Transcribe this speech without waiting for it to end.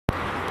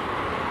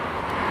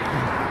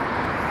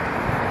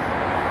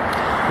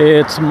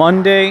It's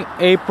Monday,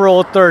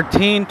 April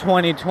 13,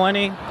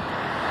 2020,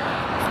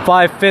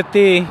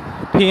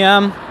 5:50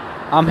 p.m.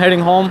 I'm heading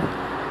home.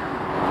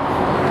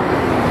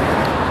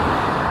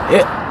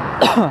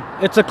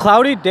 It's a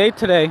cloudy day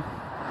today.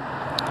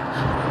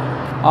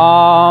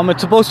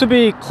 It's supposed to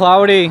be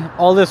cloudy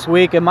all this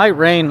week. It might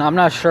rain, I'm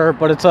not sure,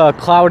 but it's a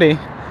cloudy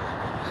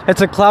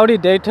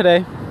day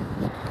today.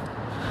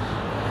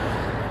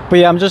 But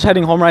yeah, I'm just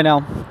heading home right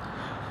now.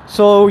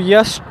 So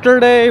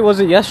was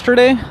it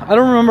yesterday? I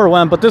don't remember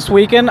when, but this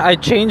weekend I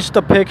changed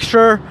the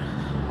picture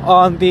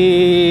on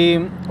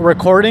the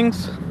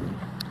recordings.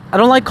 I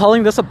don't like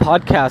calling this a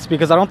podcast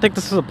because I don't think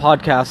this is a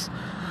podcast.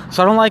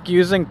 So I don't like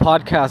using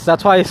podcasts.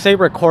 That's why I say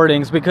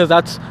recordings, because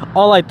that's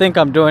all I think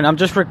I'm doing. I'm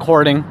just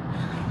recording.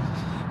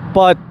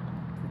 But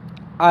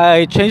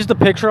I changed the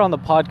picture on the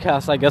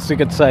podcast, I guess you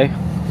could say.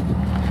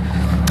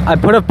 I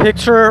put a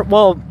picture,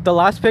 the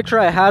last picture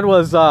I had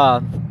was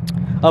a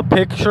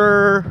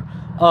picture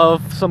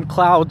of some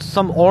clouds,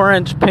 some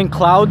orange pink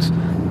clouds,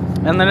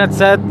 and then it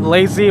said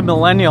lazy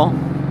millennial.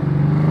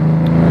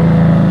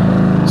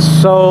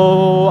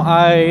 So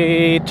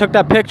I took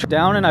that picture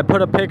down and I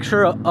put a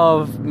picture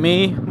of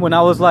me when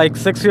I was like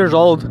 6 years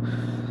old.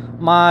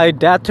 My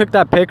dad took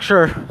that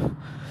picture.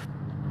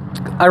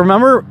 I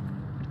remember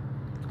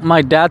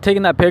my dad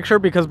taking that picture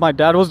because my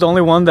dad was the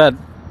only one that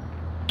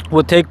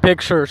would take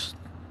pictures.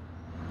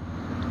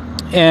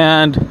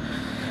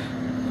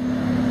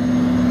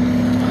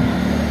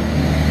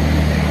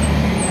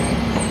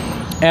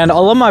 And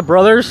all of my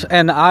brothers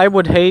and I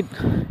would hate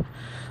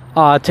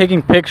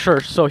taking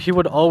pictures, so he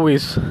would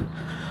always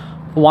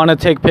want to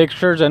take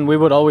pictures, and we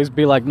would always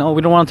be like, no,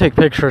 we don't want to take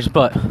pictures.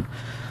 But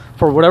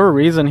for whatever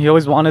reason, he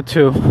always wanted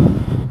to.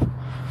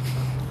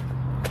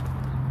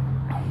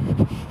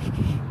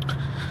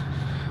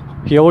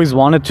 He always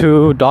wanted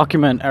to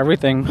document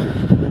everything,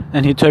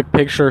 and he took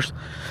pictures.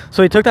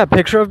 So he took that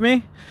picture of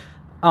me.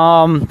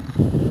 I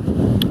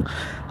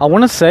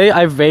want to say,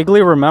 I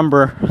vaguely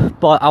remember,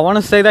 but I want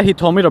to say that he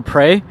told me to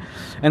pray,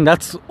 and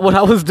that's what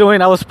I was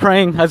doing. I was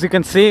praying. As you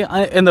can see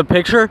in the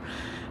picture,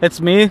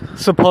 it's me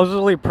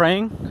supposedly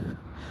praying.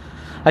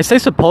 I say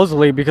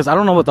supposedly because I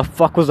don't know what the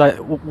fuck was I.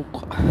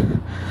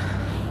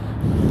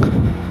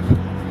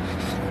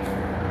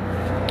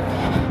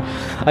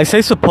 I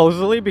say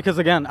supposedly because,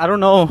 again, I don't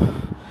know.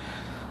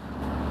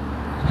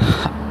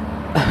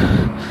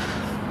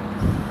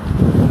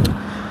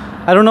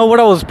 I don't know what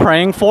I was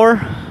praying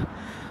for.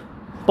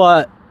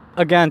 But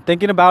again,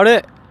 thinking about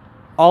it,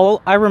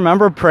 all I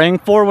remember praying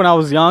for when I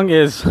was young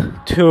is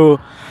to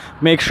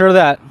make sure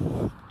that,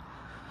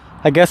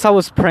 I guess I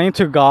was praying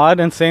to God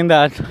and saying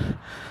that,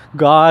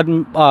 God,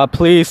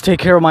 please take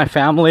care of my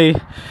family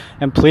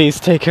and please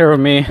take care of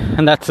me.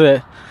 And that's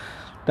it.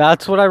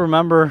 That's what I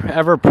remember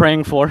ever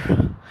praying for.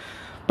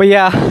 But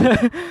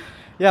yeah,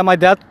 yeah, my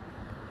dad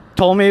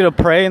told me to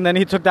pray, and then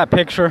he took that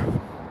picture.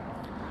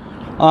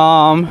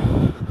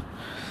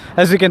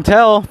 As you can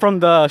tell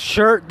from the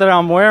shirt that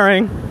I'm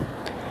wearing,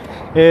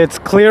 it's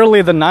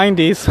clearly the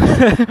 90s.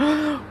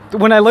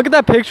 When I look at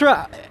that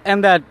picture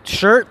and that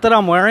shirt that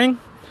I'm wearing,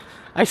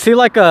 I see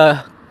like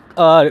a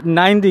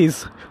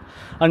 90s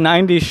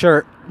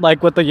shirt,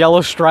 like with the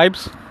yellow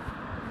stripes.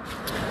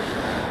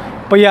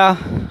 But yeah,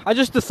 I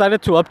just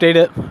decided to update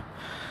it.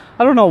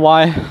 I don't know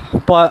why,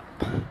 but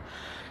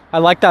I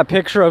like that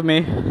picture of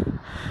me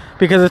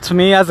because it's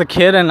me as a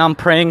kid and I'm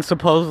praying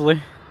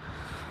supposedly.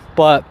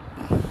 But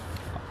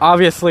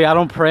obviously, I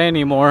don't pray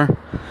anymore.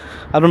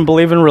 I don't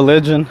believe in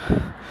religion,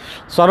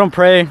 so I don't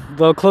pray.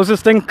 The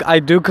closest thing I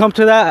do come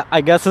to that,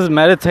 I guess, is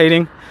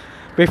meditating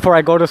before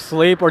I go to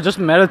sleep, or just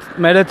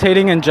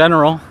meditating in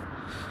general.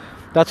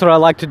 That's what I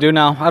like to do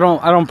now. I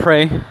don't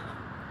pray.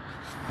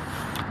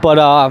 But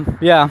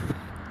yeah,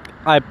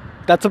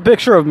 that's a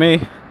picture of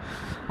me.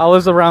 I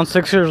was around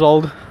 6 years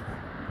old,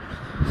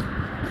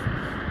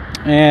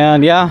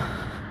 and yeah,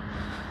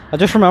 I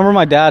just remember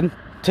my dad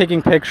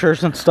taking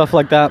pictures and stuff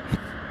like that.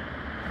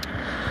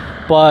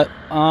 But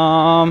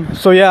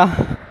so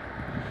yeah,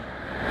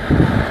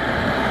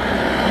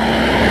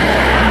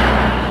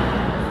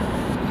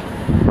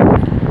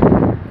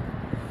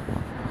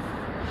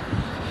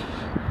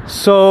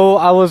 so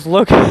I was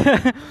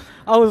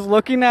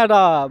looking at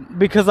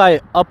because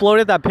I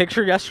uploaded that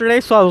picture yesterday,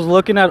 so I was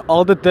looking at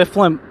all the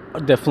different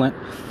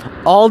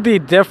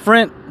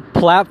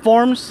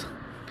platforms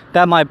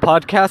that my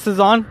podcast is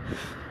on.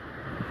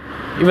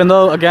 Even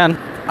though, again,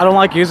 I don't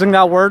like using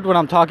that word when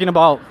I'm talking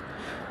about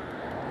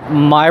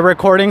my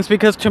recordings,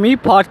 because to me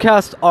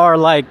podcasts are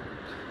like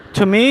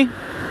Radiolab,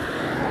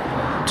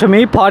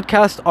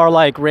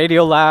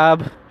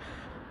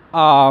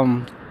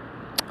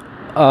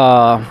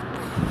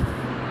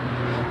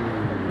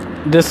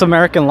 This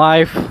American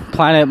Life,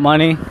 Planet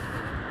Money.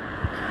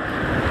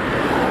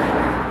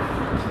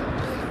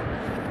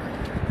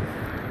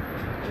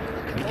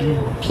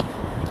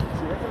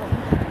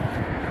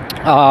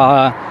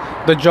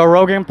 The Joe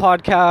Rogan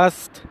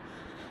podcast,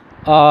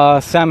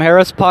 Sam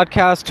Harris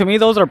podcast. To me,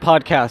 those are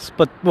podcasts.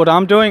 But what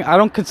I'm doing, I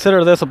don't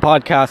consider this a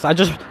podcast. I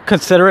just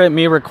consider it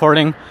me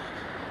recording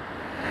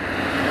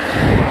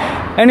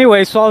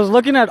Anyway, so I was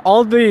looking at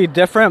all the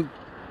different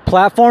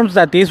platforms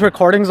that these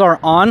recordings are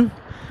on,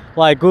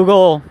 like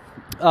Google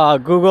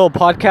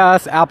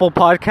Podcasts, Apple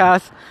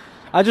Podcasts.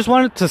 I just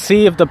wanted to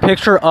see if the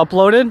picture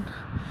uploaded,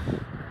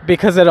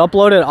 because it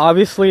uploaded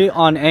obviously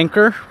on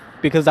Anchor,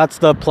 because that's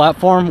the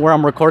platform where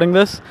I'm recording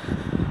this.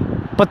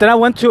 But then I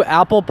went to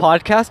Apple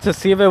Podcasts to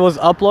see if it was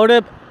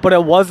uploaded, but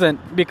it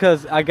wasn't,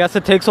 because I guess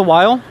it takes a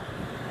while.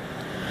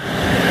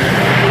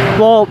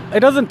 Well, it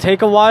doesn't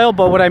take a while,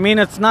 but what I mean,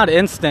 it's not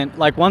instant.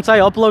 Like, once I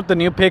upload the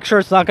new picture,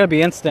 it's not going to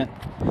be instant.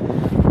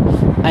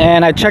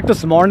 And I checked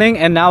this morning,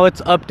 and now it's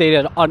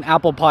updated on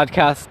Apple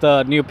Podcasts,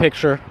 the new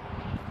picture.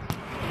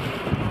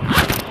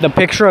 The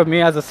picture of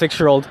me as a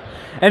 6-year-old.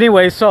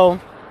 Anyway, so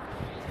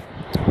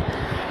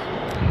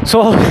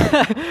I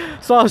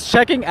was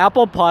checking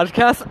Apple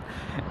Podcasts,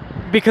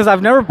 because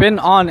I've never been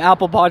on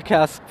Apple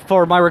Podcasts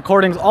for my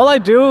recordings. All I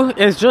do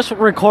is just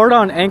record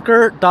on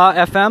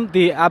Anchor.fm,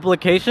 the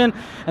application,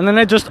 and then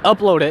I just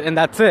upload it, and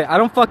that's it. I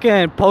don't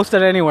fucking post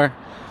it anywhere.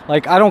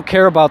 Like, I don't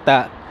care about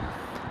that.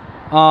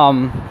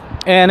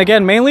 And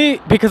again, mainly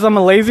because I'm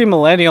a lazy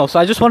millennial, so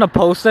I just want to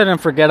post it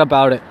and forget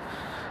about it.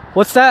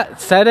 What's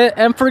that? Set it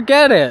and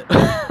forget it.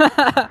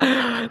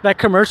 That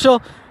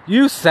commercial?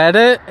 You set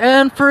it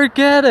and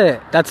forget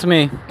it. That's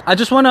me. I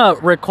just want to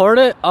record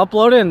it,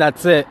 upload it, and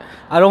that's it.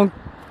 I don't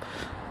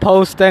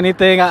post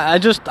anything.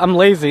 I'm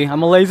lazy.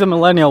 I'm a lazy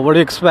millennial. What do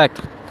you expect?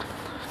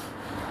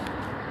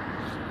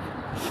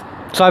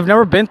 So I've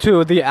never been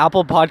to the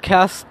Apple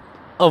Podcast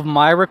of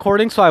my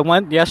recording, so I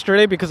went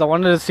yesterday because I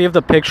wanted to see if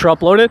the picture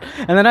uploaded,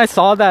 and then I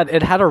saw that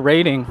it had a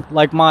rating,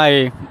 like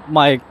my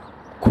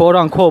quote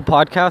unquote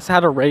podcast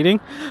had a rating.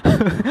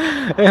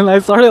 And I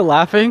started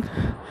laughing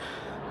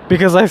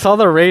because I saw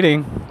the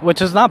rating,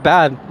 which is not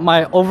bad.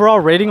 My overall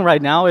rating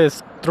right now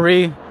is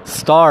 3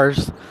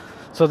 stars.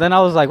 So then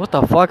I was like, what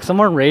the fuck?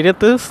 Someone rated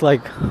this?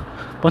 Like,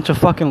 bunch of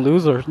fucking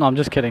losers. No, I'm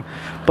just kidding.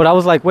 But I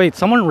was like, wait,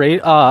 someone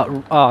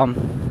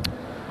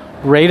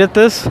rated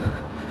this?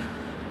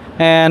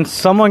 And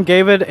someone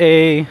gave it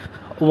a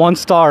 1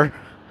 star.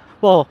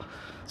 Well,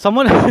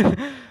 someone...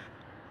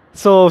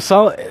 so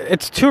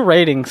it's 2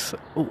 ratings.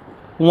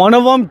 One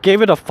of them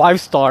gave it a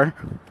 5 star,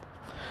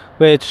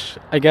 which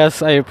I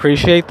guess I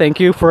appreciate.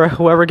 Thank you for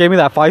whoever gave me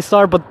that 5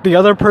 star. But the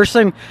other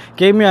person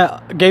gave me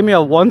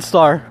a 1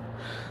 star.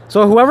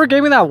 So whoever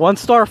gave me that 1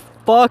 star,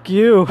 fuck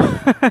you.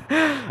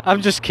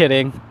 I'm just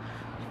kidding.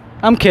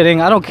 I'm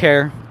kidding. I don't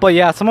care. But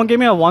yeah, someone gave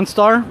me a 1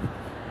 star.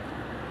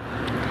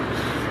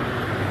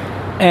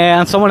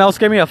 And someone else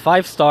gave me a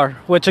 5 star.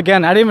 Which,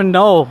 again, I didn't even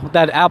know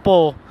that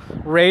Apple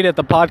rated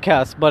the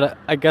podcast. But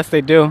I guess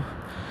they do.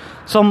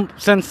 So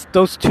since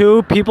those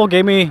 2 people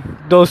gave me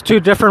those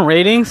 2 different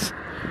ratings,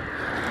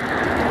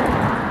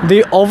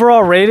 the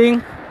overall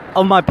rating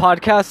of my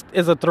podcast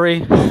is a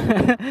 3.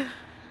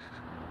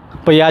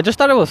 But yeah, I just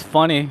thought it was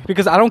funny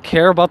because I don't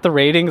care about the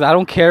ratings. I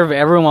don't care if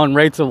everyone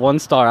rates a 1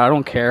 star. I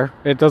don't care.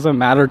 It doesn't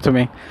matter to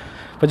me.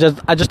 But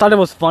I just thought it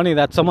was funny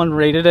that someone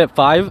rated it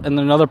 5 and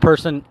another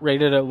person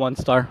rated it 1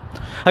 star.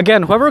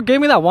 Again, whoever gave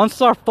me that 1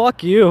 star,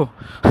 fuck you.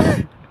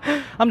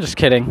 I'm just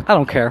kidding. I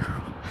don't care.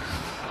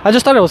 I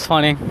just thought it was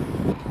funny.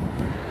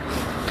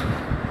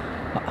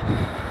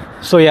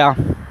 So yeah,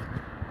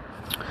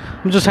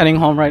 I'm just heading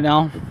home right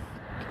now.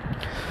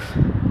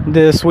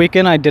 This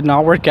weekend I did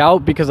not work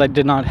out because I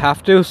did not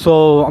have to,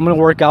 so I'm gonna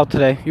work out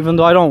today. Even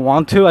though I don't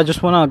want to, I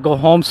just want to go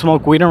home,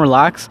 smoke weed, and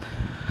relax.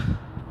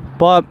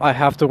 But I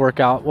have to work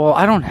out. Well,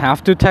 I don't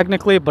have to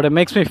technically, but it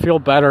makes me feel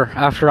better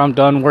after I'm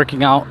done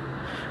working out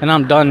and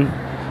I'm done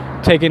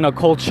taking a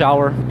cold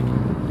shower.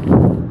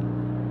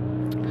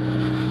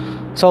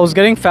 So I was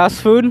getting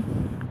fast food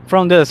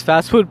from this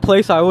fast food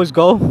place I always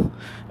go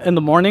in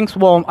the mornings.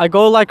 Well, I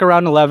go like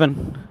around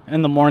 11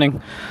 in the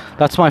morning.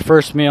 That's my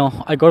first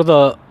meal. I go to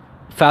the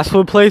fast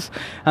food place,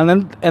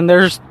 and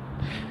there's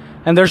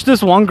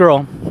this one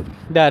girl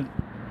that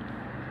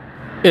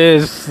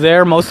is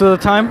there most of the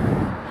time,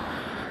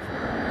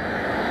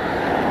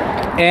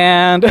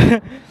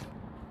 and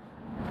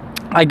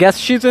I guess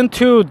she's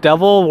into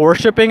devil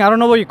worshipping. I don't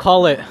know what you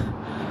call it.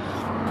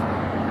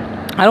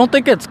 I don't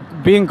think it's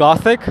being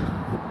gothic.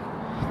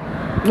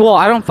 Well,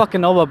 I don't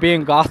fucking know what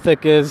being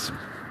gothic is,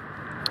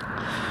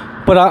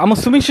 but I'm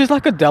assuming she's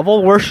like a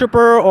devil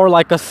worshiper or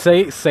like a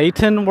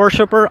Satan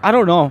worshiper. I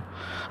don't know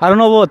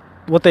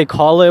what they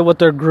call it, what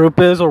their group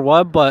is or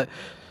what, but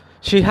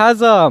she has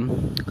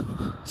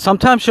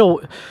sometimes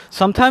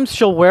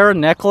she'll wear a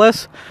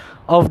necklace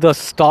of the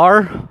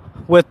star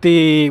with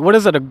the, what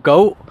is it, a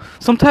goat,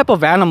 some type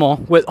of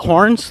animal with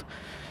horns,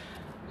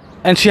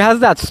 and she has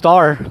that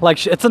star,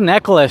 like it's a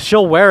necklace.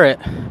 She'll wear it.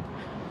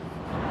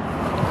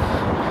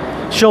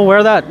 She'll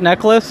wear that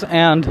necklace,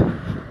 and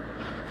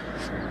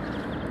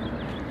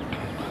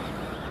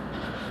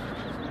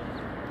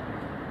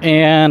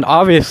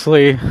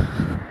obviously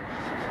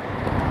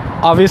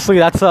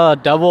that's a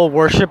devil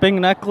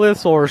worshipping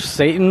necklace or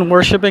Satan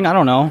worshipping. I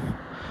don't know.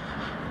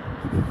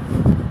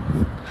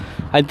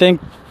 I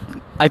think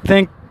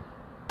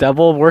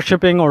devil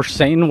worshipping or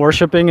Satan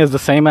worshipping is the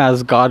same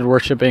as God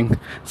worshipping.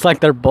 It's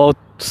like they're both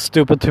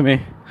stupid to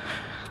me.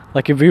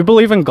 Like, if you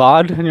believe in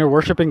God and you're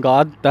worshiping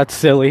God, that's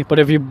silly. But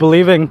if you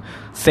believe in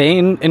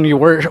Satan and you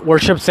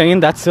worship Satan,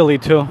 that's silly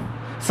too.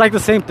 It's like the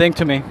same thing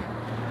to me.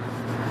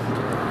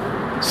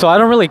 So I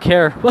don't really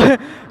care.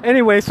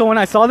 Anyway, so when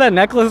I saw that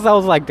necklace, I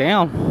was like,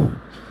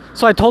 damn.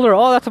 So I told her,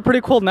 oh, that's a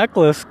pretty cool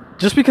necklace.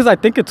 Just because I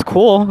think it's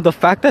cool. The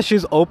fact that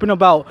she's open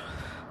about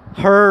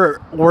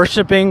her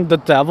worshiping the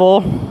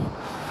devil.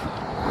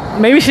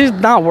 Maybe she's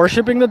not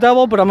worshiping the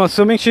devil, but I'm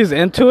assuming she's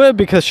into it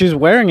because she's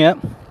wearing it.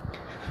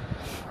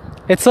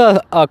 It's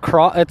a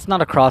cross. It's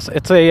not a cross.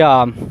 It's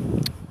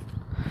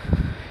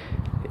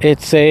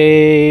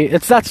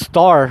that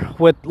star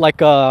with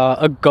like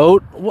a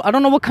goat. I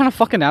don't know what kind of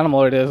fucking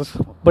animal it is,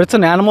 but it's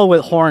an animal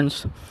with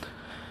horns.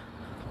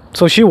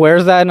 So she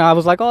wears that, and I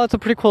was like, oh, it's a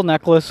pretty cool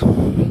necklace.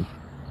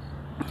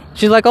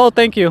 She's like, oh,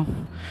 thank you.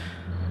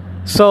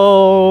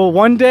 So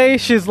one day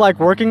she's like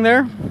working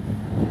there,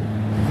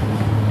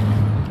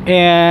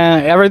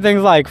 and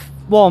everything's like,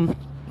 well,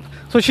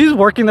 so she's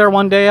working there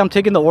one day, I'm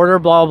taking the order,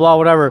 blah blah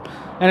whatever,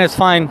 and it's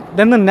fine.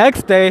 Then the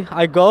next day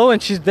I go and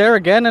she's there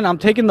again, and I'm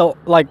taking the,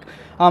 like,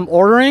 I'm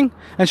ordering,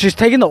 and she's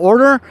taking the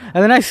order,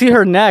 and then I see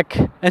her neck,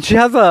 and she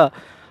has a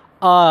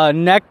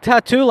neck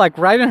tattoo, like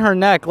right in her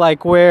neck,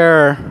 like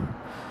where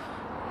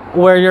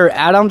your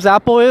Adam's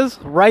apple is,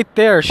 right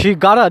there. She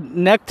got a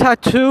neck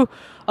tattoo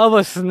of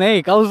a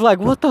snake. I was like,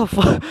 what the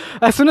fuck?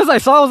 As soon as I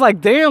saw it, I was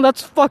like, damn,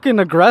 that's fucking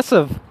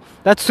aggressive.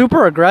 That's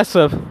super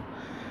aggressive.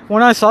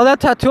 When I saw that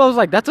tattoo, I was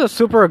like, that's a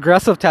super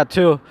aggressive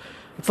tattoo.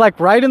 It's like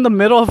right in the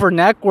middle of her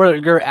neck where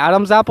your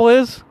Adam's apple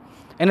is,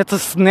 and it's a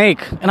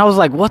snake. And I was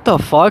like, what the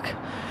fuck?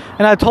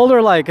 And I told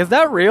her, like, is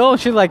that real? And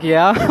she's like,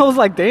 yeah. I was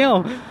like,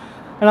 damn.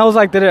 And I was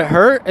like, did it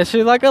hurt? And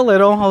she's like, a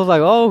little. I was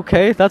like, oh,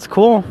 okay, that's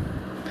cool.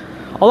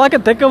 All I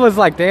could think of was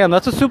like, damn,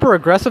 that's a super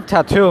aggressive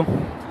tattoo.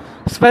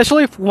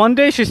 Especially if one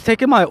day she's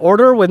taking my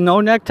order with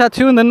no neck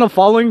tattoo, and then the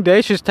following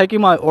day she's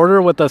taking my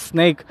order with a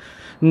snake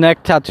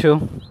neck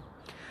tattoo.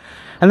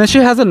 And then she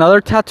has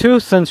another tattoo,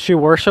 since she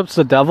worships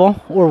the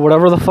devil or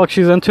whatever the fuck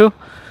she's into.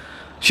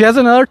 She has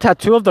another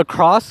tattoo of the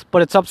cross,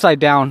 but it's upside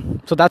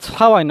down. So that's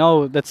how I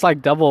know that's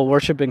like devil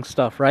worshipping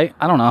stuff, right?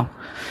 I don't know.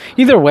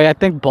 Either way, I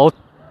think both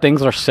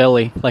things are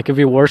silly. Like, if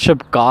you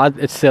worship God,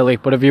 it's silly.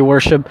 But if you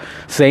worship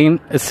Satan,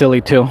 it's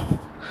silly too.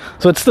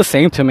 So it's the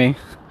same to me.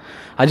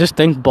 I just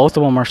think both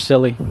of them are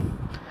silly.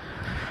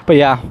 But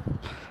yeah,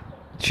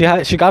 she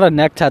got a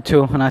neck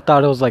tattoo, and I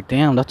thought it was like,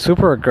 damn, that's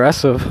super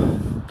aggressive.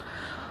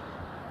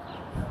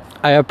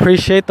 I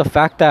appreciate the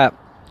fact that,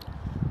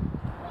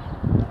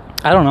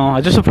 I don't know,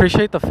 I just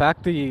appreciate the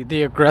fact,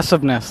 the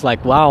aggressiveness.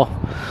 Like, wow,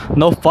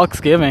 no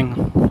fucks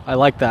giving. I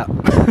like that.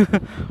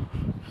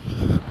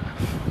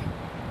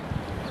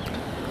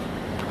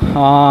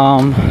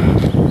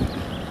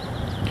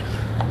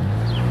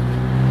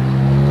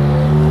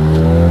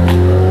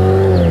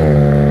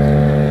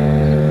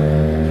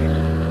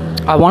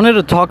 I wanted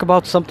to talk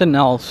about something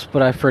else,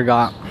 but I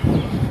forgot.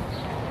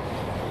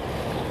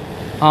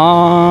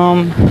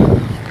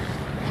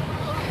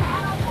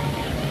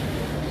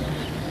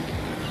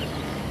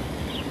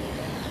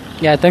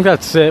 Yeah, I think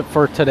that's it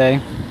for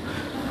today.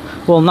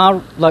 Well,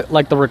 not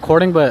like the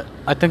recording, but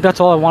I think that's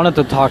all I wanted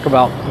to talk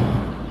about.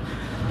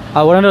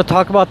 I wanted to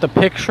talk about the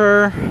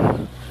picture.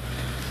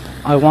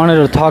 I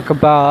wanted to talk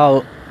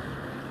about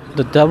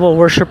the devil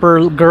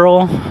worshiper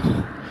girl.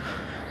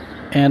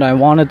 And I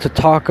wanted to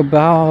talk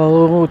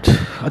about,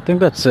 I think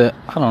that's it.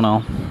 I don't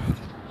know.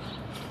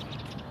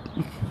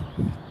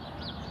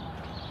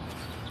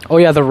 Oh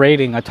yeah, the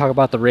rating. I talk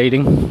about the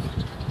rating.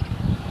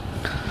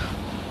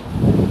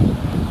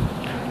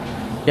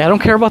 Yeah, I don't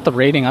care about the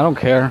rating. I don't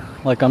care.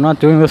 Like, I'm not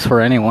doing this for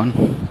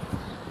anyone.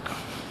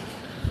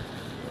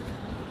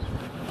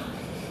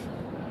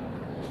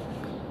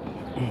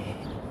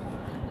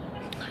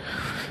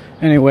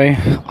 Anyway,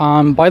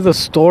 by the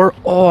store.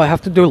 Oh, I have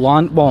to do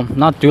well,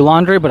 not do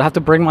laundry, but I have to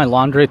bring my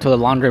laundry to the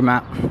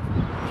laundromat.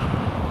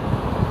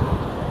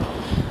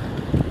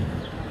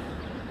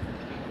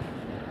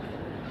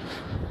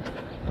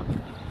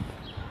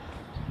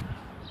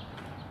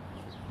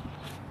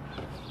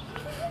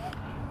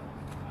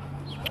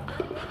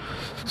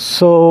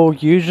 So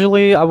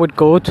usually I would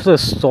go to the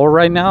store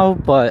right now,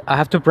 but I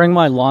have to bring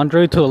my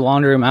laundry to the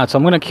laundromat. So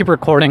I'm gonna keep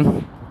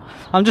recording.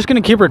 I'm just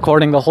gonna keep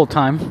recording the whole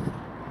time.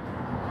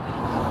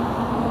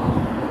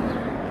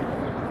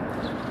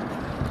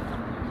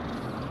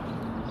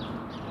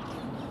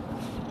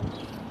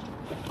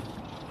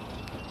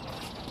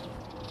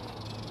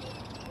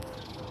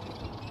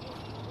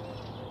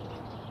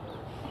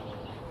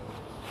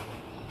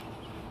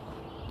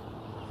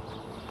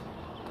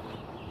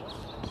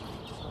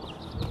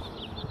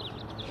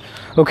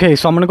 Okay,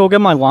 so I'm gonna go get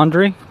my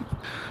laundry.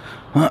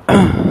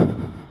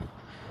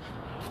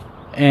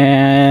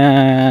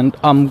 And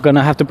I'm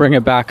gonna have to bring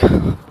it back.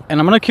 And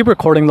I'm gonna keep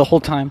recording the whole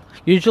time.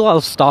 Usually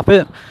I'll stop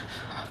it.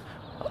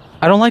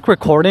 I don't like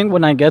recording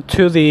when I get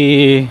to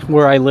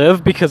where I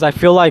live, because I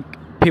feel like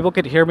people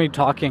could hear me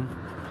talking.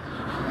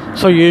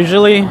 So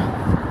usually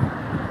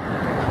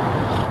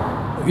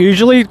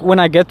when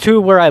I get to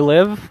where I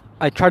live,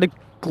 I try to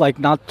like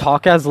not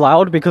talk as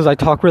loud because I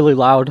talk really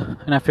loud,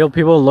 and I feel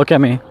people look at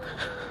me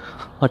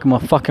like I'm a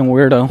fucking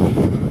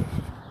weirdo.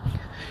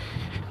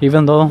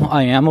 Even though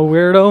I am a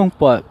weirdo,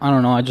 but I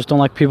don't know, I just don't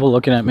like people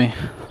looking at me.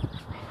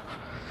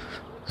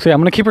 So yeah, I'm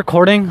gonna keep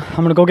recording.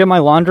 I'm gonna go get my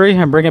laundry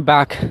and bring it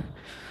back,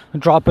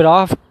 drop it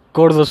off,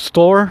 go to the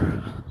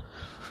store,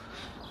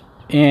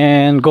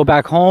 and go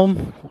back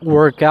home,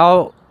 work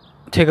out,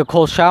 take a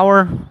cold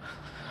shower,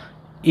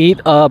 eat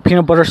a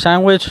peanut butter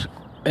sandwich,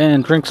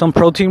 and drink some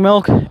protein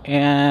milk,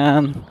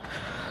 and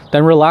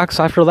then relax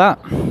after that.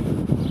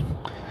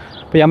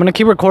 But yeah, I'm gonna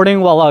keep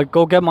recording while I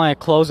go get my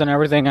clothes and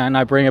everything, and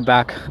I bring it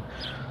back.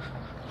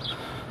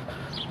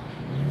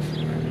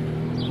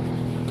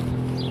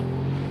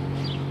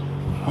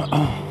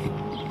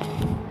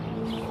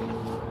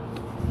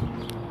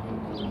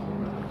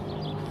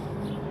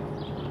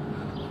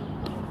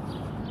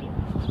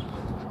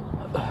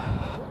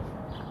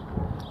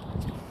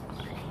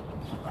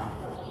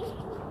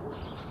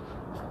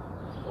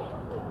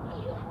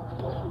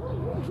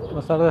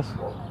 Buenas tardes.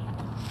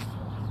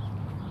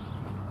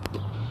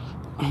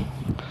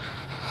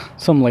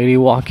 Some lady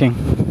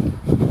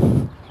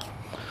walking.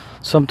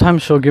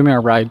 Sometimes she'll give me a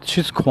ride.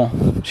 She's cool.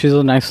 She's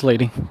a nice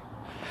lady.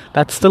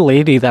 That's the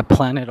lady that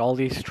planted all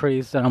these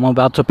trees that I'm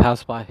about to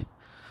pass by.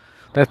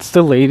 That's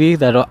the lady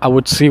that I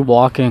would see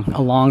walking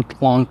a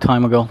long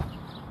time ago.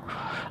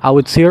 I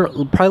would see her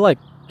probably like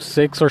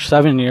 6 or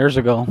 7 years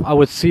ago. I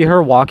would see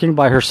her walking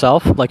by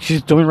herself like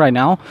she's doing right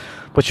now,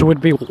 but she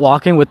would be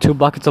walking with 2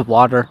 buckets of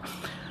water.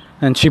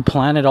 And she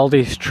planted all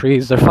these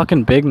trees. They're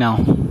fucking big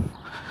now.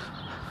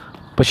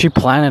 But she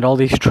planted all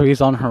these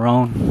trees on her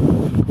own,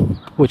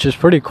 which is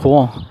pretty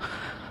cool.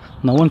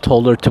 No one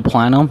told her to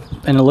plant them,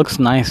 and it looks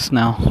nice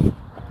now.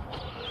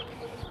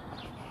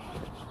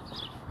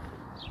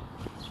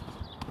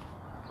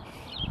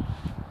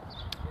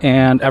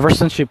 And ever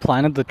since she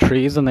planted the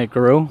trees and they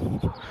grew,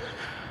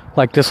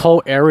 like this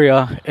whole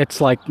area,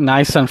 it's like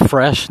nice and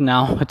fresh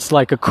now. It's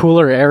like a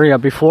cooler area.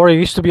 Before it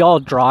used to be all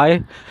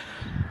dry,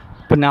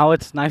 but now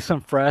it's nice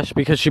and fresh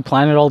because she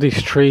planted all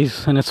these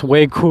trees, and it's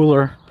way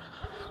cooler.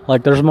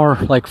 Like there's more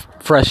like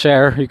fresh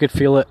air, you could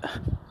feel it.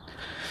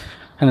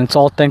 And it's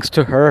all thanks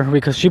to her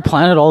because she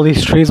planted all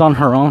these trees on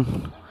her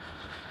own.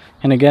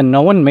 And again,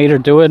 no one made her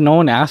do it, no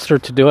one asked her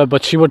to do it,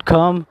 but she would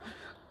come,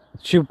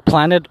 she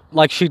planted,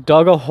 like she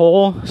dug a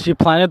hole, she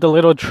planted the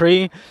little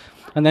tree,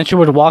 and then she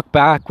would walk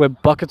back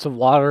with buckets of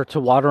water to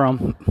water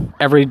them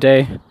every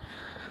day.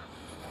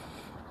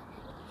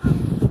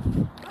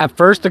 At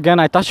first, again,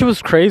 I thought she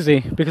was crazy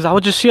because I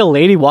would just see a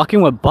lady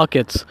walking with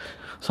buckets.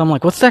 So I'm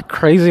like, what's that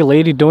crazy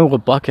lady doing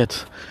with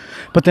buckets?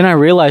 But then I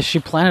realized she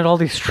planted all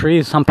these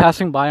trees. I'm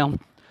passing by them.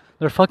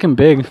 They're fucking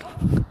big.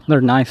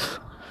 They're nice.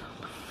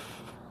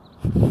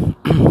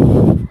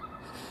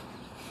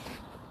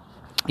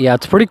 Yeah,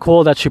 it's pretty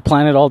cool that she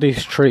planted all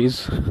these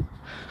trees.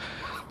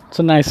 It's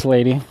a nice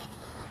lady.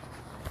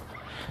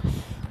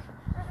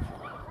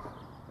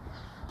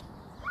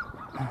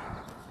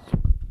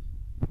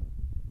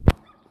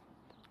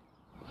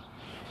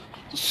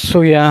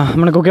 So yeah, I'm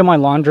gonna go get my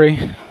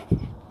laundry.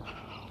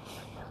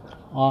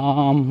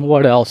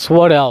 What else?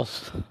 What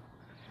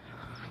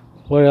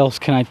else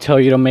can I tell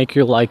you to make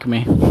you like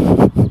me?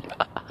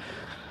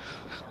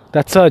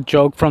 That's a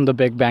joke from The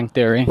Big Bang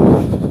Theory.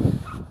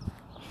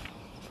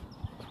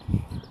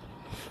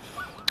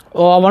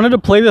 Oh, I wanted to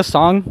play the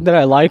song that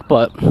I like,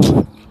 but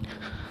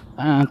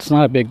it's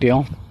not a big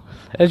deal.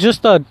 It's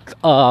just a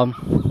well,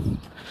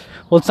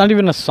 it's not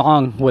even a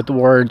song with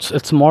words.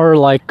 It's more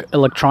like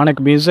electronic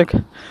music.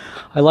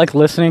 I like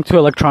listening to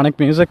electronic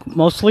music,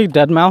 mostly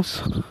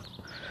Deadmau5,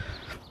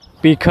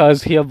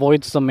 because he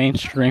avoids the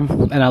mainstream,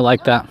 and I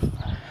like that.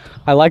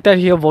 I like that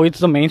he avoids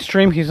the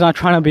mainstream. He's not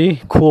trying to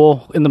be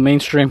cool in the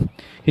mainstream.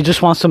 He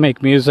just wants to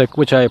make music,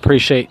 which I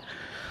appreciate.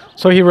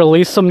 So he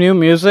released some new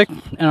music,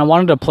 and I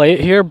wanted to play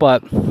it here,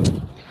 but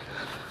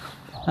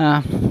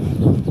I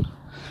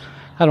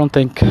don't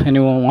think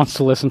anyone wants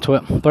to listen to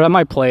it. But I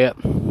might play it.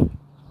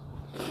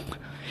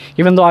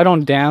 Even though I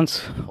don't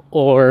dance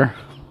or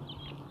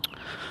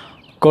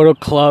go to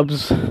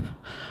clubs. I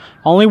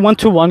only went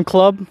to one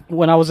club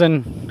when I was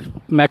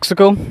in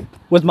Mexico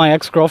with my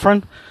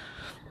ex-girlfriend,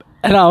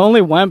 and I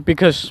only went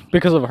because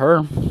of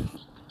her,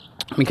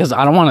 because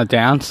I don't want to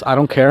dance. I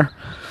don't care.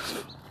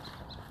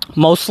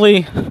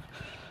 Mostly,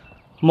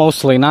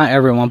 not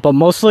everyone, but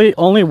mostly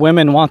only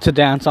women want to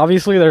dance.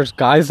 Obviously there's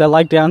guys that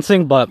like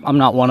dancing, but I'm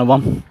not one of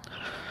them.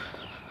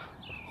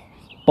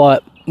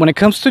 But when it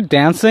comes to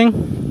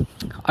dancing,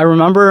 I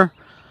remember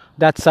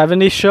that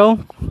 70s show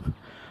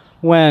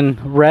when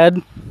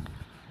Red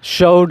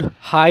showed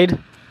Hyde.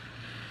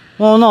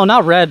 Well, no,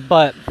 not Red,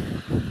 but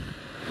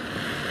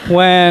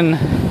when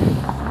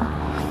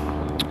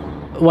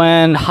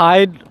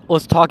Hyde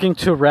was talking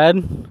to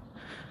Red,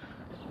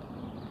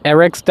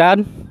 Eric's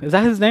dad, is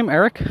that his name,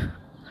 Eric?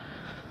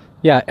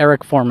 Yeah,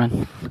 Eric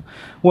Foreman.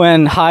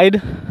 When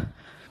Hyde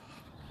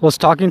was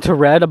talking to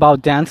Red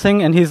about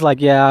dancing, and he's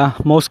like, yeah,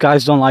 most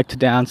guys don't like to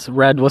dance.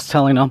 Red was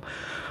telling him,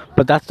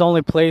 but that's the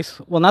only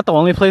place, well, not the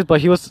only place,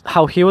 but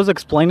how he was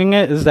explaining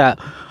it is that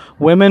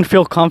women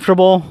feel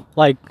comfortable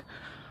like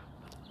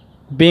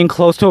being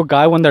close to a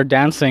guy when they're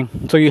dancing,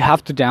 so you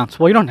have to dance.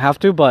 Well, you don't have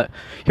to, but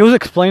he was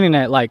explaining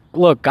it like,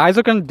 look, guys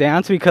are gonna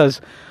dance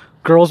because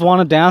girls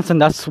want to dance,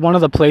 and that's one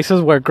of the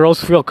places where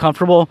girls feel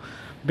comfortable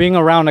being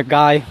around a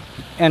guy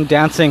and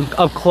dancing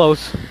up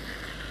close.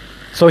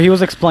 So he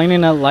was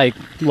explaining it like,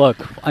 look,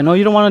 I know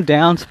you don't want to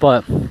dance,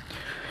 but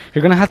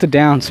you're gonna have to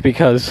dance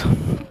because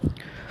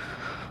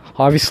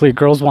obviously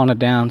girls want to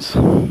dance.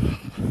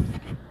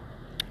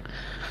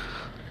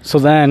 So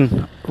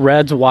then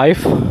Red's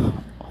wife,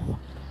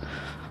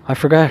 I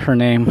forgot her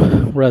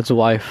name, Red's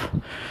wife,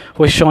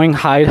 was showing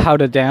Hyde how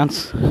to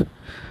dance.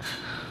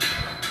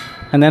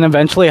 And then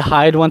eventually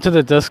Hyde went to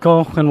the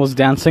disco and was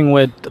dancing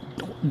with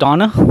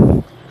Donna.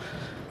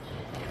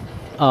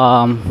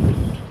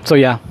 So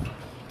yeah.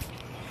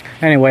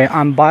 Anyway,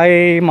 I'm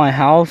by my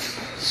house,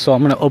 so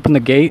I'm gonna open the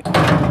gate.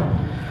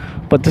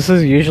 But this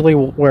is usually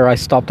where I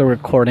stop the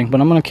recording, but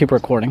I'm gonna keep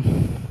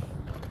recording.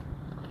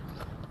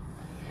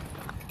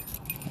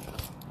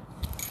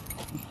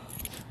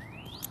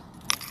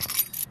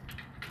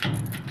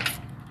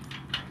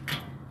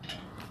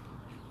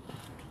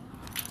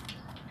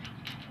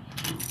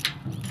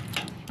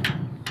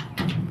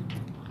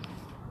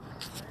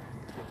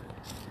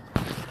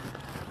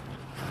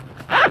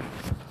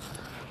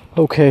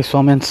 Okay, so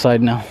I'm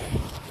inside now.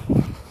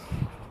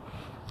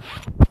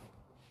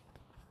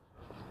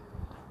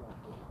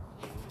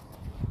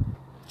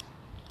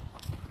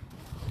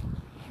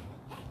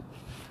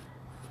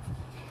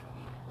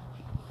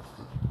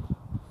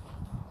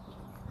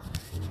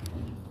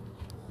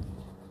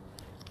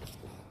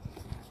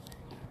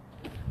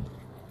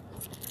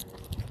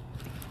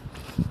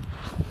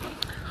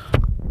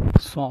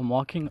 So I'm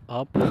walking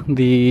up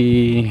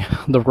the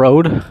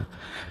road,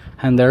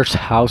 and there's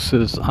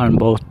houses on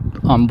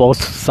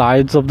both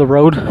sides of the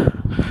road.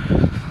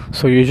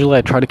 So usually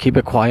I try to keep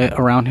it quiet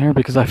around here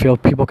because I feel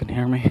people can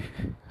hear me.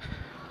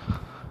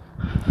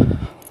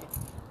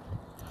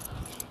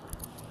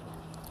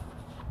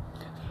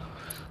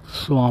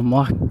 So I'm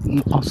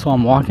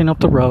walking up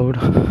the road.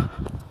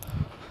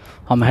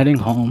 I'm heading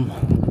home.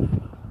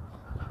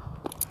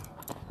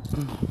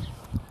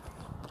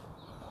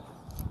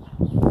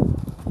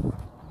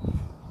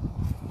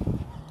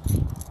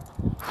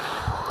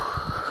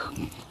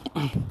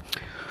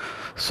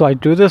 So I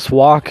do this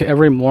walk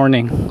every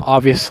morning,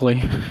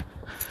 obviously.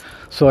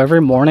 So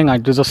every morning I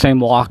do the same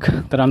walk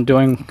that I'm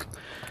doing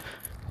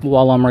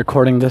while I'm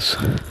recording this.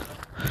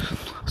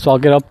 So I'll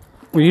get up.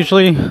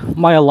 Usually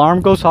my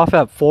alarm goes off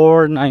at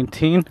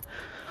 4:19.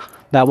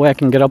 That way I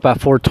can get up at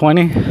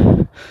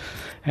 4:20.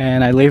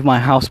 And I leave my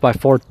house by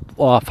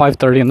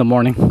 5:30 in the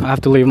morning. I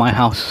have to leave my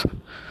house.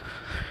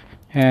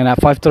 And at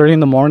 5:30 in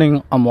the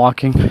morning, I'm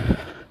walking.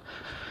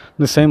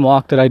 The same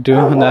walk that I do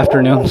in the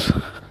afternoons.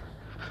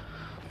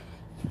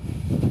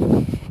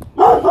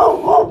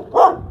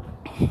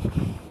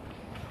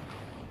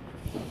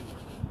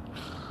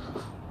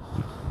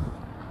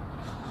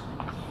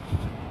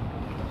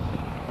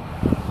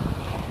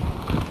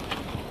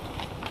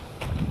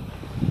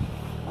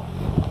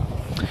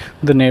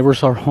 The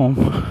neighbors are home.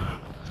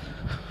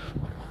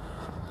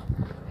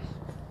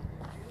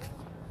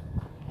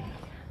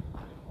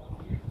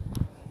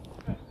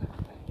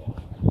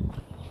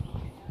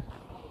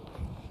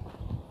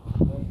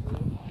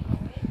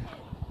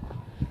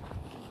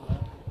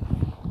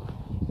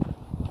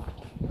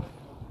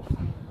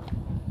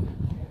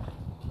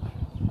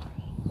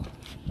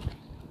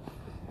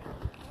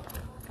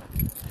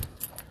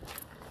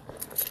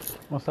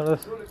 Buenas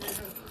tardes.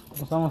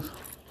 ¿Cómo estamos?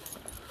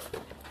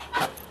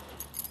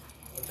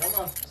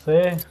 Sí,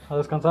 a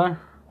descansar.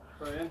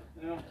 Está bien,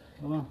 ya.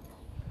 Bueno.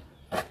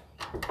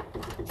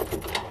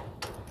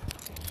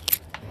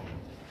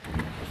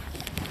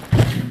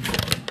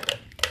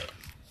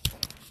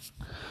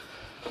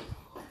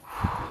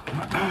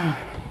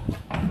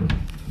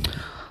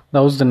 That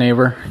was the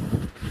neighbor.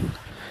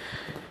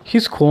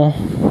 He's cool.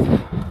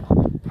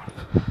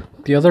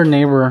 The other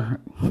neighbor,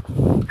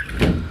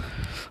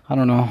 I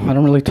don't know. I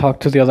don't really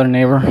talk to the other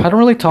neighbor. I don't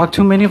really talk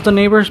to many of the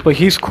neighbors, but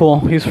he's cool.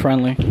 He's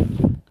friendly.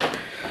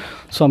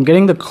 So I'm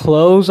getting the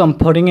clothes. I'm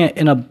putting it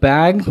in a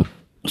bag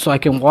so I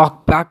can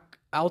walk back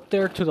out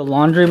there to the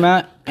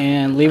laundromat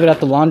and leave it at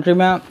the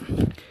laundromat.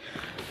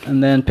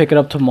 And then pick it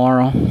up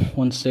tomorrow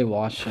once they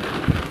wash it.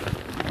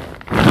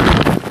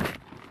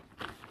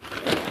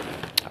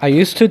 I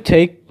used to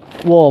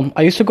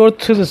go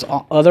to this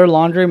other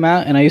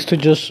laundromat and I used to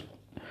just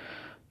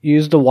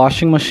use the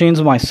washing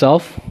machines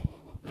myself.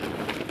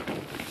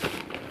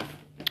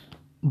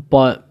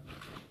 But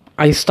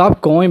I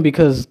stopped going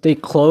because they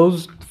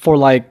closed for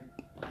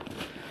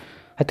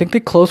I think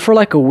they closed for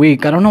a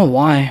week. I don't know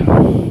why.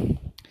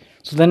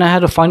 So then I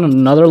had to find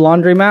another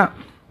laundromat.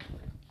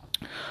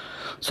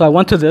 So I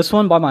went to this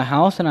one by my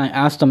house and I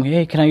asked them,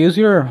 hey, can I use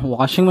your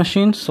washing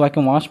machine so I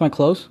can wash my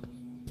clothes?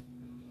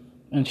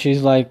 And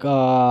she's like,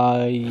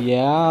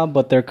 yeah,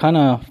 but they're kind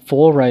of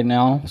full right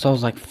now. So I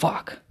was like,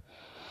 fuck.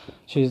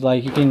 She's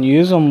like, you can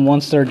use them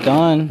once they're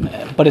done,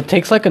 but it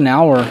takes an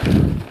hour.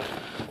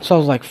 So I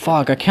was like,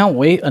 fuck, I can't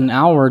wait an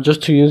hour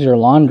just to use your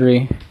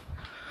laundry.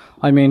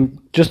 I mean,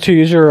 just to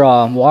use your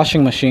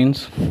washing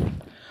machines.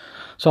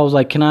 So I was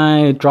like, can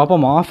I drop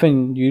them off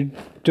and you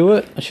do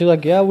it? And she's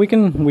like, yeah, we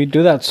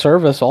do that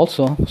service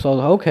also. So I was like,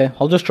 okay,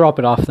 I'll just drop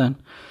it off then.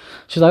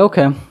 She's like,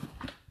 okay.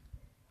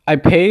 I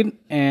paid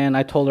and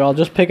I told her I'll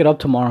just pick it up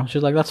tomorrow.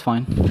 She's like, that's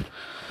fine.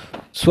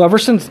 So ever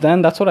since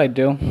then, that's what I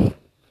do.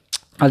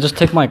 I just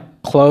take my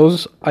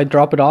clothes, I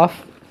drop it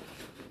off,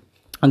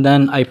 and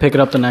then I pick it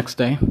up the next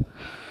day.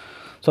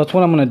 So that's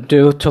what I'm going to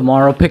do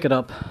tomorrow, pick it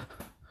up.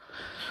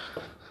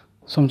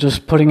 So I'm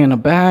just putting in a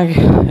bag.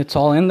 It's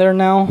all in there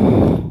now.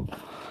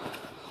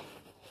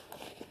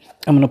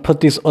 I'm going to put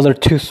these other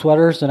 2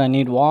 sweaters that I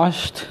need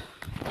washed.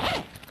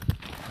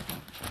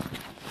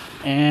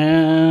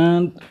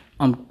 And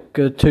I'm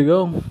good to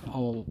go.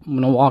 I'm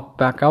going to walk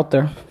back out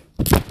there.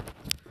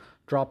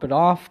 Drop it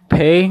off,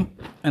 pay,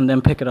 and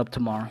then pick it up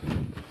tomorrow.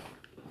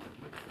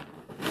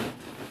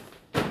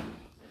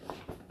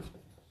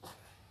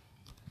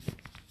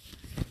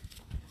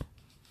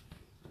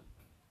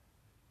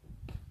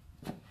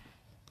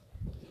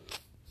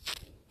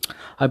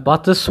 I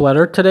bought this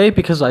sweater today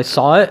because I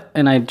saw it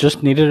and I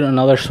just needed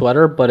another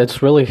sweater, but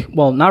it's really,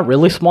 well, not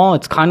really small.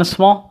 It's kind of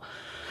small.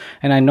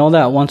 And I know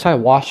that once I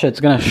wash it, it's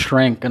going to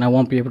shrink and I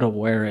won't be able to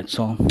wear it.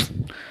 So,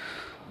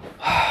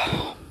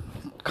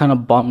 kind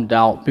of bummed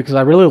out because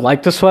I really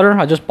like the sweater.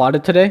 I just bought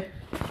it today.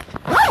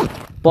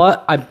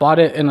 But I bought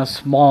it in a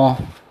small.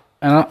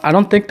 And I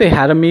don't think they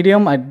had a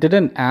medium. I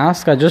didn't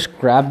ask. I just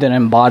grabbed it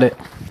and bought it.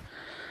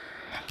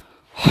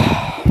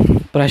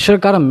 But I should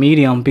have got a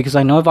medium because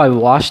I know if I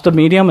wash the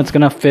medium, it's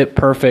going to fit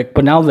perfect.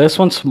 But now this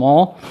one's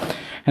small.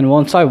 And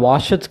once I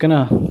wash it, it's going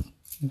to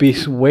be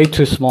way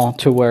too small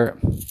to wear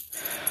it.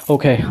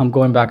 Okay, I'm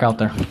going back out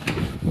there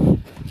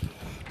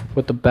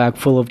with the bag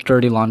full of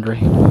dirty laundry.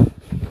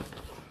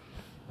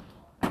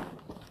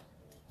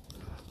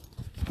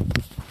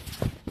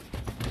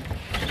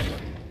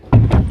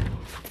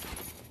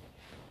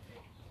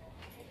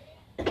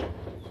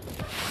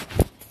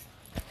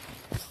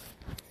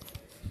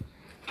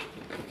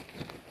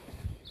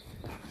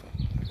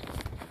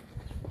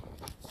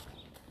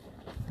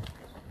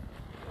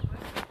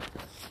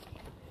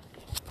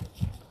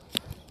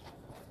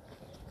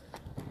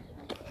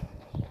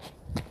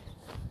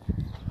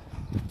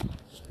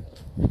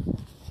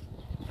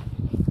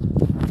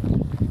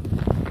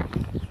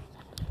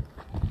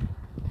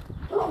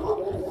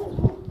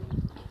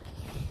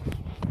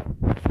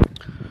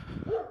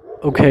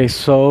 Okay,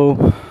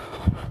 so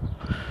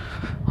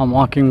I'm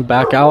walking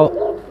back out.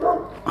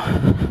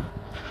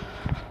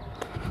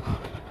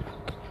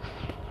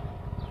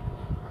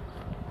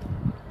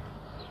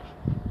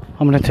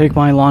 I'm gonna take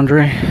my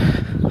laundry.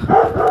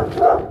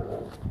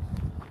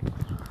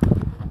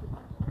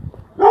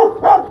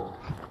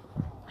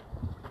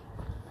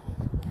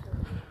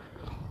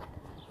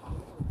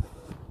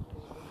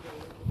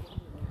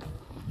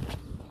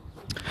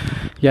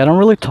 Yeah, I don't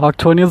really talk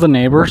to any of the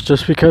neighbors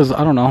just because,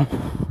 I don't know.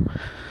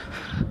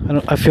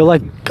 I feel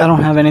like I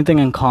don't have anything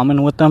in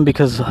common with them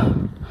because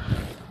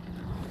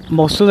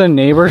most of the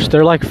neighbors,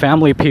 they're like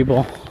family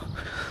people.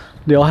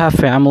 They all have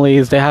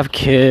families, they have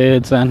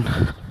kids, and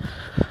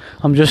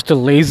I'm just a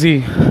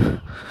lazy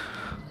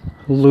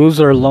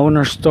loser,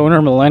 loner,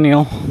 stoner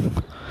millennial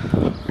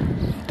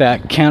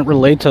that can't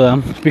relate to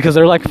them because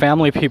they're like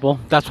family people.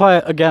 That's why,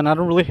 again, I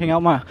don't really hang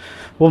out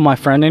with my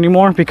friend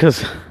anymore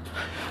because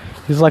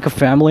he's like a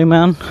family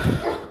man.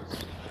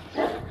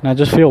 And I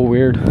just feel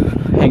weird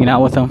hanging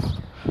out with him.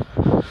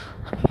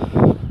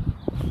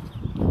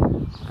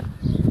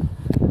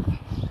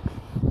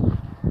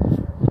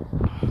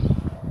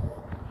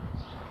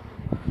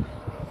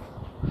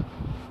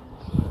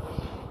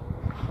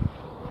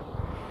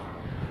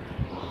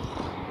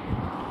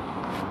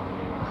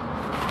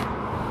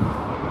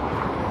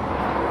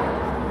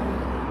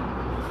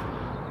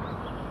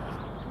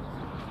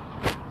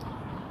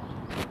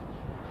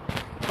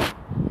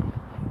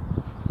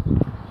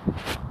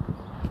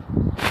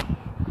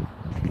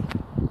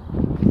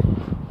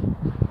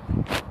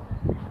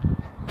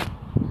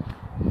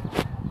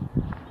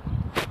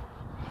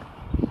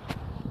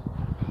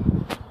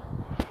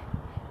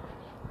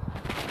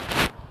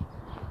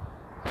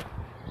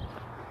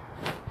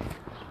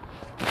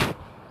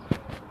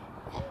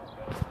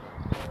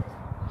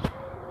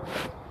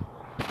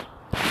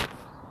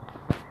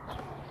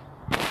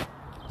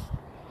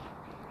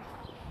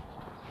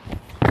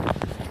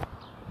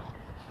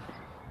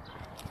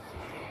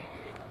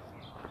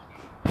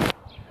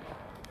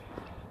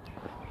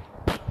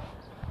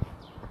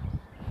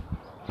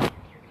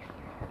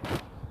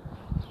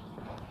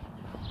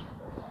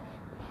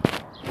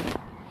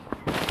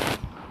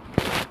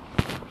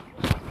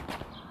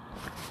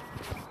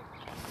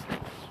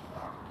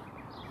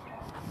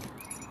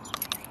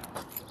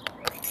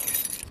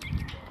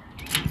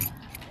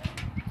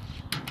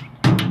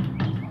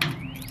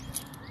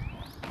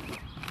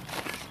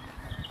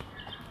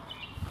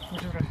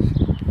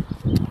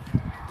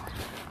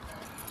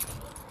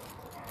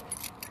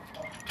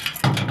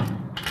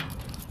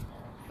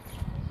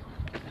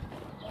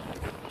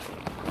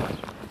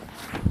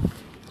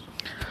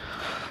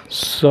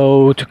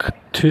 So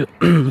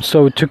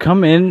so to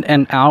come in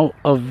and out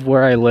of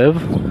where I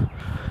live,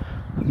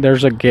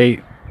 there's a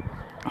gate.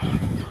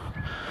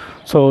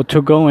 So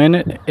to go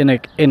in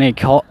a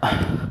call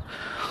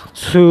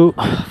to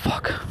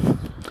fuck.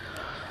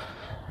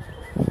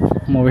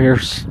 I'm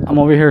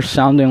over here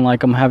sounding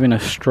like I'm having a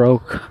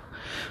stroke.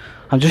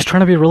 I'm just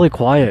trying to be really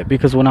quiet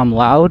because when I'm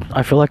loud,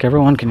 I feel like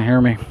everyone can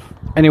hear me.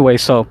 Anyway,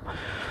 so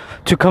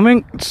to come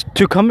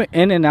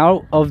in and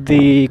out of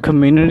the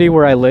community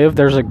where I live,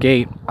 there's a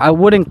gate. I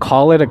wouldn't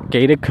call it a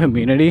gated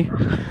community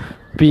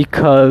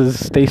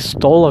because they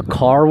stole a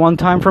car one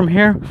time from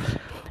here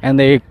and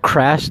they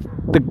crashed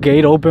the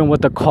gate open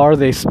with the car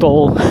they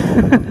stole.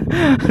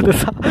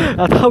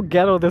 That's how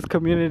ghetto this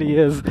community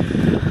is.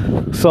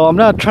 So I'm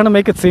not trying to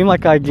make it seem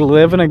like I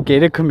live in a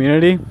gated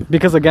community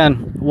because again,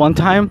 one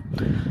time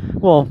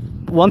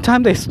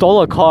they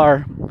stole a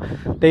car.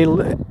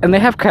 They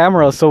have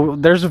cameras, so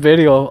there's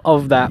video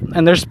of that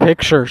and there's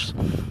pictures.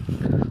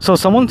 So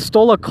someone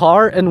stole a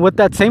car, and with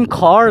that same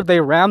car they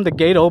rammed the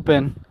gate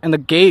open, and the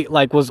gate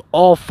like was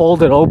all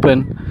folded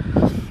open.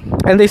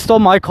 And they stole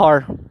my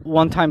car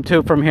one time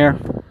too from here,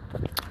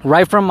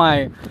 right from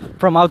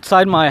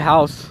outside my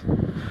house.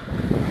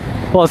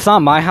 Well, it's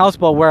not my house,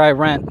 but where I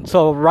rent.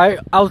 So right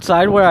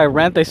outside where I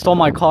rent, they stole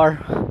my car.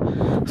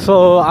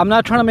 So I'm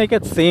not trying to make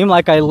it seem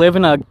like I live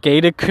in a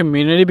gated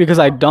community because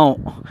I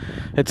don't.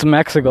 It's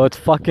Mexico. It's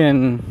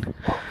fucking...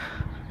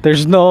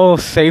 There's no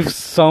safe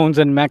zones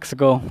in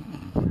Mexico.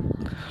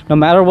 No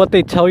matter what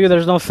they tell you,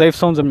 there's no safe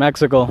zones in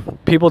Mexico.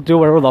 People do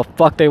whatever the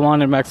fuck they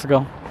want in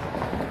Mexico.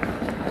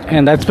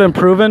 And that's been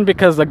proven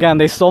because, again,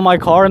 they stole my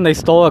car and they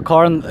stole a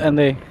car and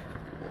they...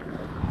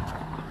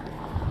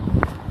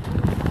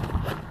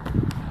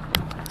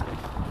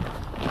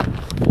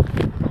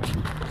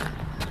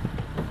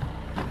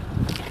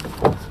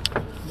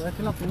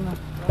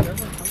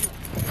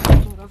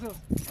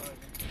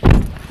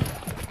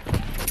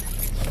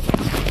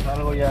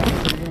 Salgo ya.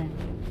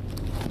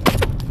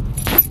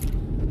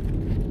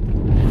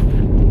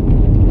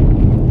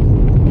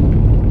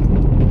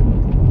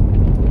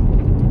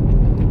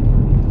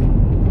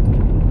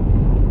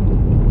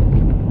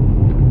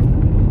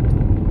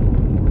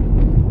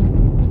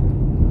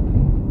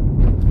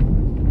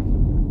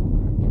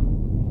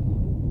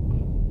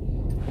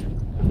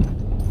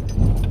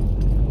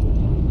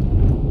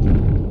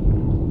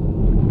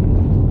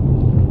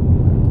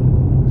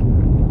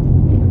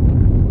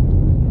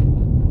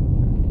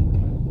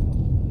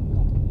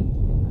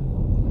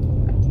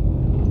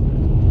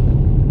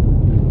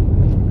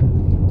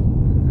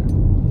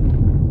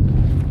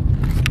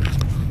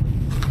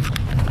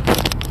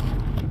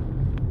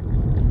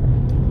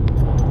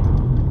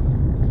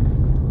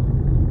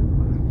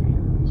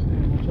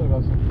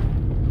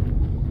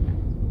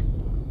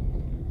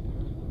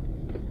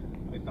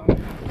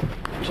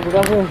 Muchas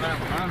gracias.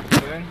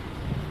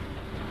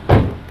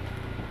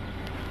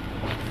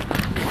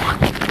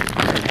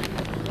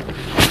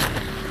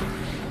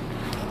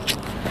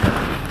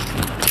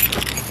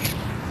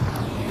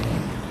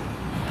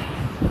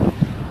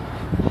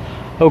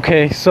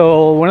 Okay,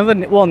 so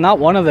not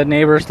one of the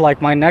neighbors,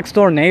 like my next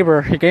door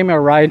neighbor, he gave me a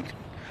ride.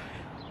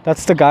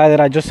 That's the guy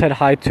that I just said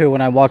hi to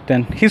when I walked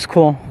in. He's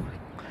cool.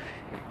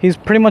 He's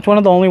pretty much one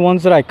of the only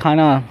ones that I kind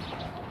of,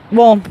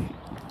 well,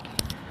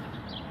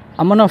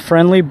 I'm on a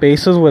friendly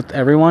basis with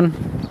everyone.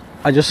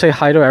 I just say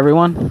hi to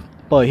everyone,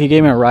 but he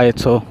gave me a ride,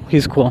 so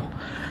he's cool.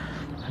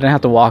 I didn't have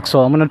to walk,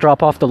 so I'm gonna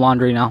drop off the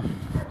laundry now.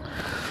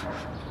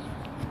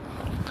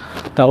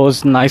 That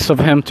was nice of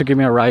him to give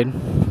me a ride.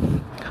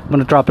 I'm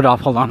gonna drop it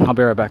off. Hold on, I'll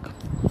be right back.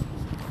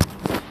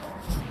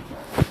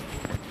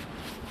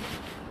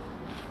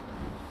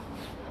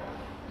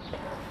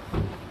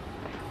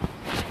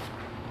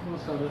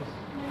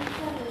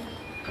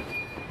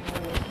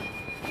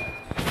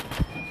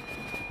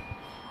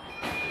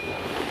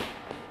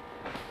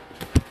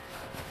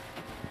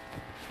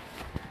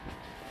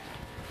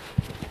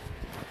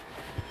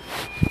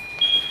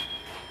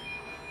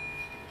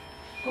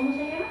 ¿Cómo se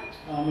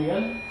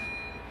llama?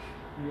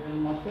 Miguel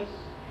Márquez.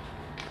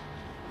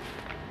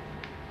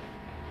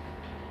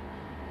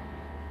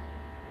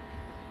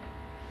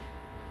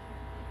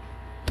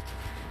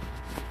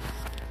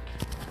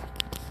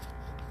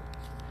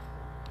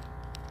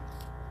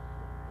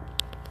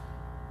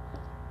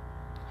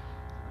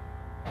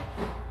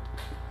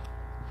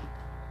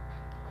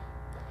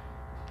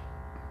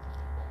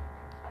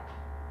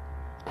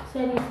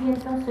 Serie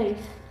 106.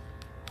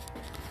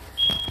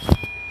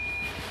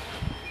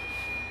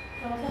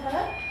 ¿Lo vas a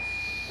pagar?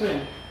 Sí.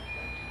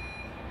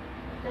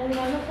 ¿Te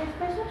digan los 6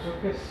 pesos? Creo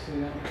que sí.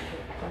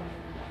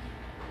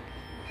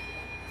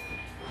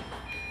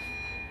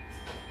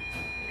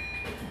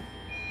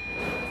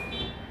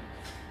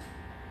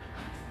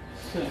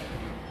 Sí.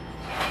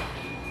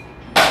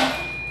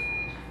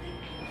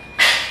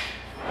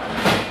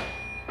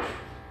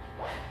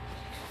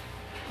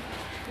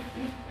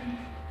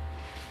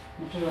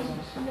 Muchas gracias.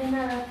 De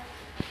nada.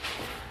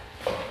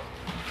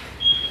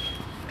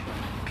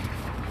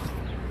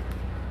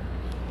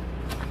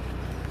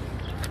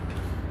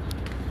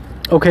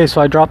 Okay,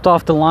 so I dropped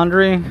off the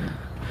laundry.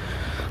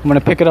 I'm gonna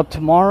pick it up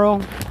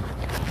tomorrow.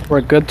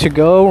 We're good to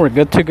go. We're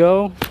good to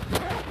go.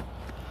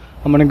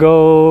 I'm gonna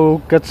go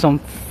get some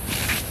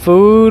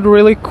food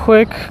really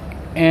quick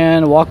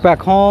and walk back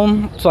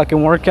home so I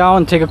can work out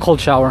and take a cold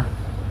shower.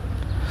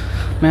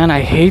 Man,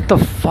 I hate the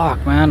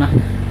fuck, man.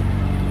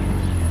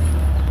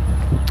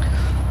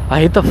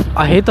 I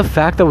hate the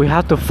fact that we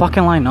have to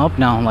fucking line up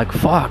now. Like,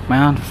 fuck,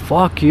 man.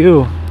 Fuck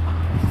you.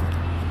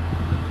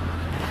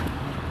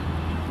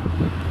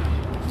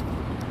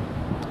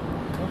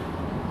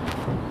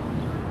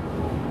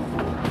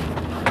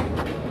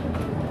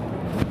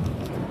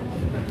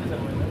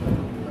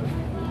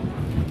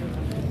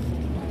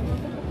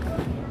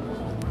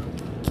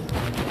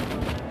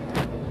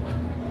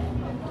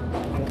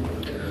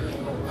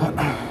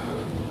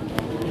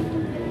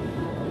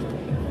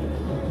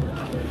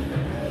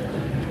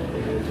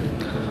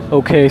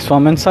 Okay, so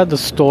I'm inside the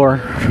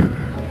store.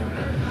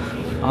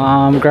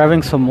 I'm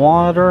grabbing some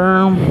water.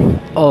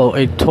 Oh,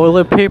 a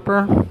toilet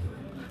paper.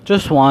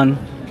 Just one.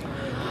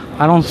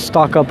 I don't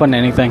stock up on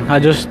anything. I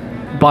just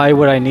buy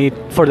what I need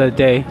for the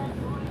day.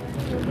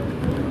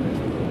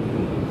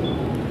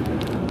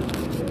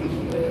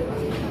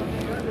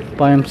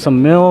 Buying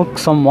some milk,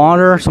 some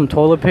water, some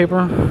toilet paper.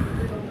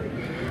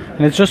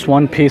 And it's just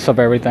one piece of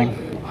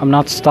everything. I'm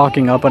not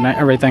stocking up on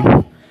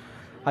everything.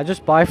 I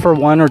just buy for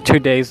 1 or 2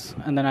 days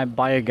and then I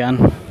buy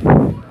again.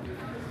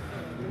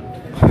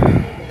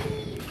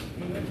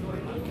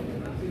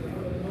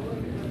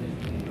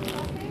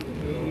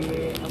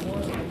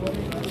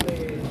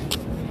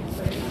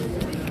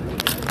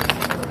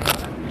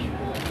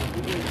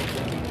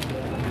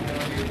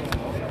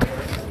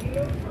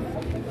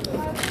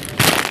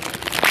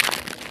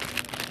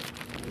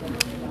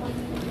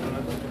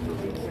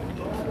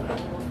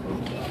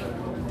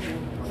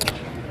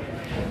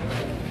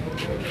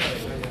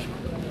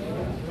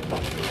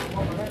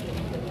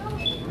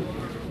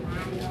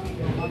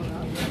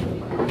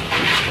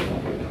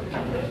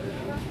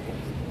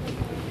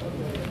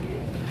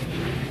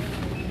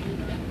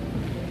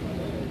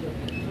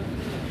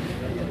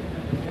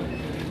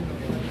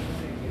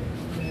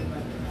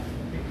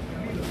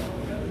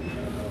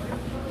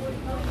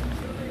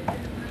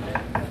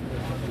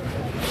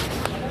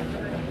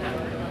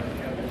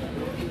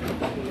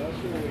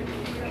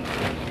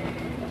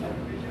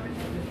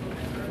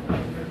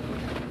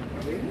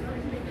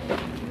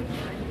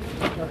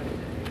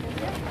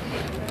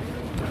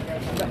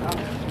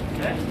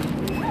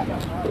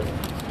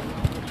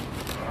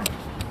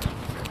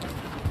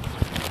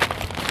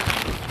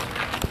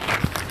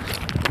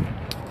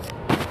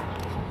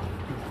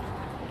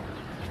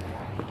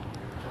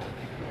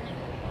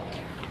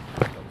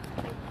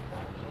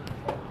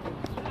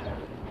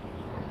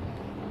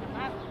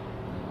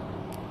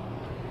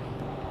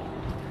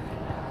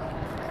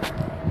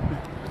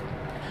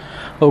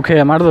 Okay,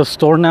 I'm out of the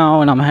store now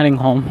and I'm heading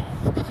home.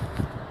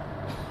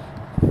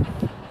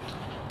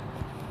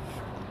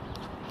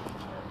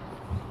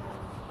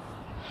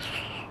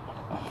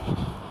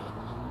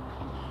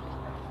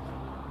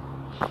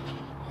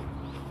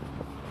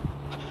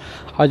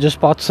 I just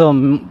bought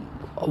some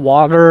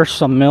water,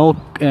 some milk,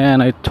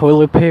 and a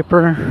toilet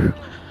paper.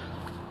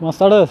 Buenas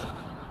tardes.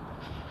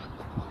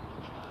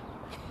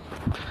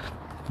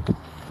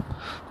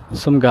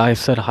 Some guy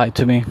said hi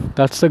to me.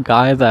 That's the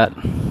guy that...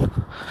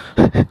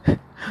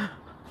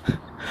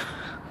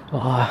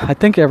 I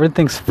think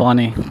everything's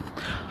funny.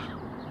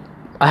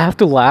 I have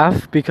to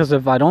laugh because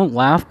if I don't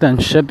laugh, then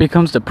shit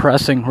becomes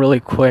depressing really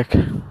quick.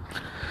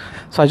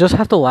 So I just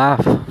have to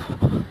laugh.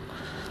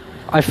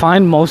 I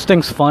find most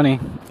things funny,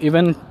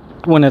 even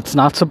when it's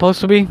not supposed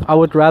to be. I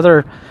would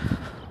rather...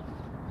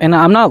 And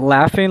I'm not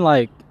laughing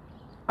like...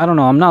 I don't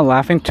know, I'm not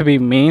laughing to be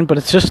mean, but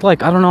it's just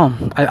like, I don't know.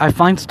 I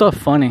find stuff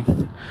funny.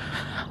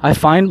 I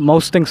find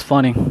most things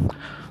funny.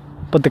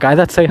 But the guy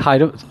that said hi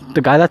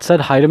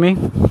to me,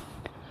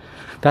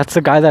 that's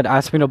the guy that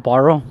asked me to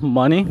borrow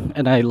money,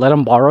 and I let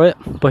him borrow it,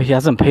 but he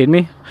hasn't paid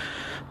me.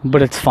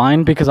 But it's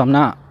fine because I'm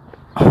not...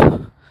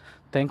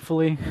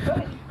 Thankfully,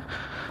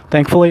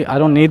 I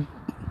don't need...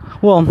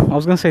 Well, I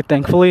was gonna say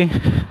thankfully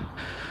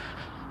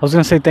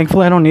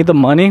I don't need the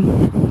money,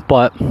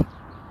 but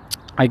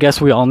I guess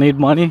we all need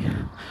money.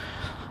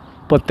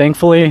 But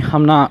thankfully,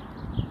 I'm not...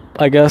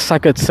 I guess I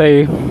could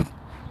say...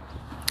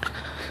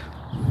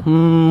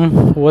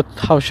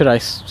 How should I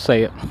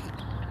say it?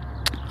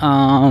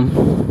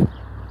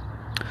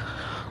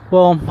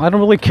 Well, I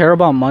don't really care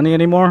about money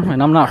anymore,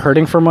 and I'm not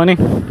hurting for money.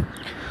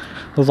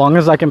 As long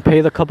as I can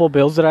pay the couple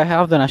bills that I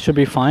have, then I should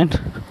be fine.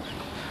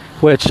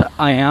 Which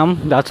I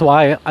am. That's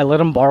why I let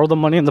him borrow the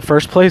money in the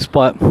first place,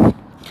 but...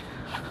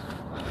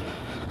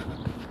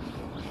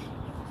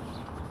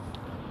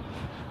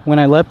 When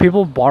I let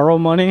people borrow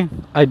money,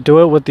 I do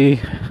it with the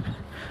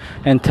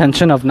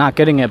intention of not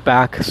getting it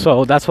back.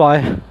 So that's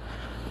why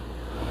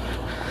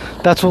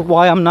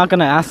I'm not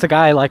gonna ask the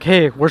guy like,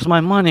 hey, where's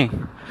my money?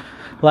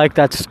 Like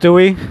that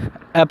Stewie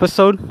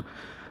episode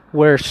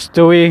where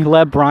Stewie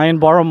let Brian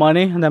borrow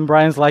money, and then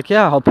Brian's like,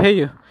 yeah, I'll pay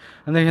you.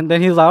 And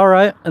then he's like, all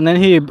right. And then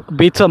he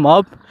beats him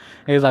up.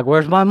 And he's like,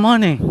 where's my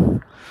money?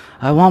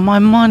 I want my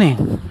money.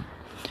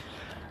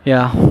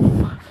 Yeah.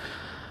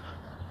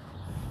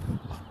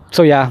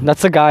 So yeah,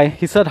 that's the guy.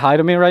 He said hi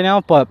to me right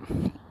now, but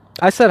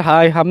I said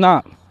hi. I'm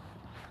not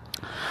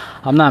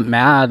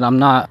mad. I'm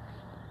not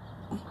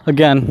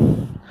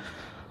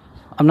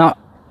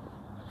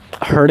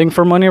hurting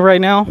for money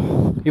right now.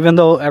 Even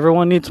though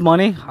everyone needs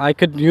money, I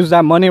could use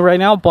that money right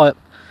now, but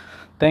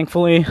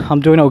thankfully I'm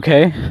doing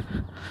okay.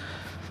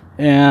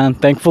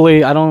 And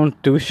thankfully I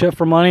don't do shit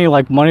for money.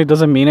 Like, money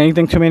doesn't mean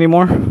anything to me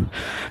anymore.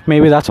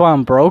 Maybe that's why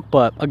I'm broke,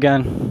 but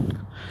again,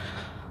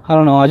 I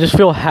don't know. I just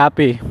feel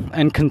happy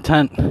and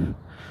content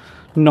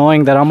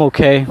knowing that I'm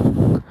okay.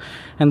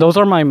 And those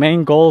are my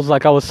main goals.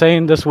 Like I was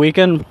saying this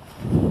weekend,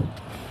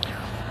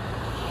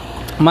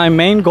 my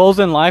main goals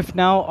in life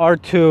now are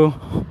to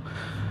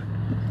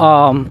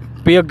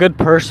be a good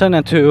person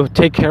and to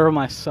take care of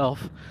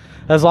myself.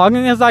 As long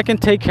as I can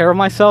take care of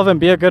myself and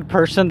be a good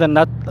person, then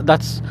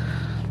that's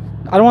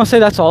I don't want to say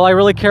that's all I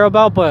really care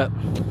about, but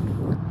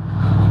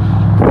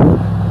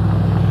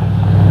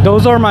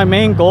those are my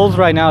main goals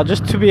right now,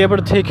 just to be able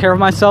to take care of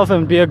myself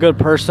and be a good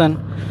person.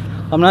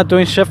 I'm not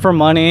doing shit for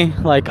money.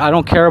 Like, I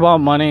don't care about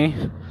money.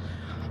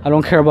 I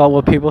don't care about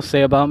what people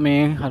say about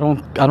me. I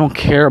don't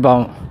care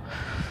about,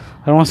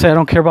 I don't want to say I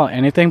don't care about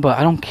anything, but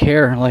I don't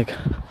care. Like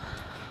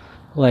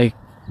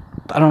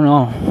I don't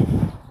know.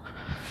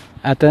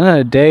 At the end of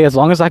the day, as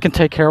long as I can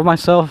take care of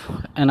myself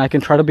and I can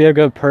try to be a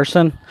good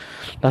person,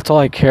 that's all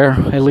I care,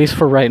 at least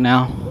for right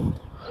now.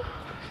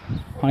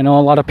 I know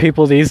a lot of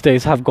people these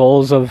days have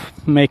goals of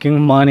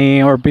making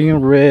money or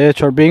being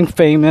rich or being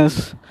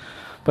famous,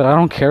 but I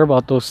don't care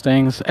about those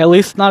things. At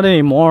least not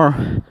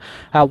anymore.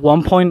 At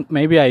one point,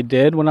 maybe I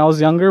did when I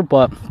was younger,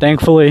 but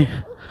thankfully,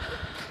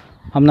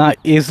 I'm not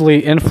easily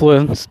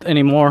influenced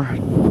anymore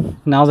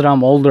now that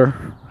I'm older.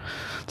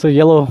 It's a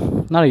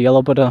yellow, not a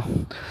yellow, but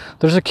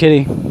there's a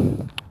kitty.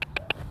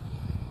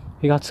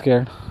 He got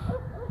scared.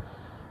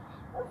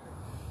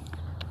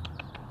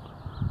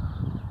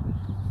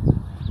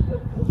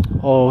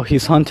 Oh,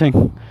 he's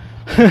hunting.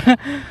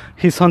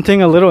 He's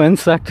hunting a little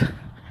insect.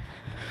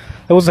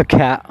 It was a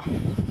cat.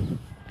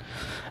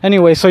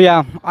 Anyway, so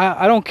yeah,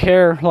 I don't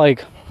care.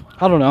 Like,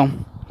 I don't know.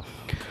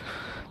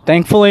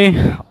 Thankfully,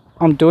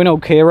 I'm doing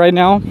okay right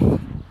now.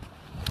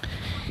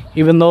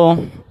 Even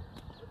though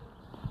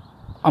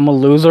I'm a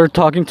loser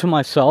talking to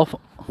myself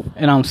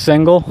and I'm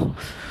single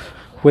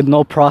with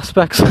no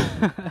prospects.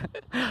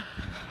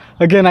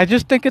 Again, I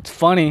just think it's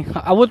funny.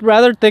 I would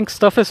rather think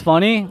stuff is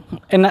funny.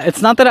 And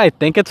it's not that I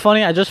think it's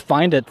funny, I just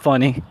find it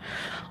funny.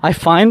 I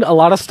find a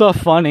lot of stuff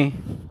funny.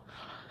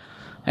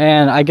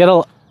 And I get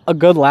a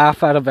good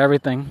laugh out of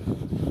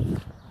everything.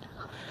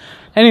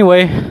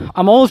 Anyway,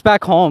 I'm almost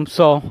back home,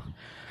 so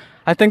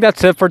I think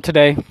that's it for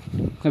today.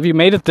 If you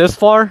made it this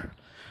far,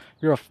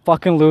 you're a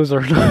fucking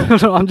loser.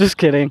 No, I'm just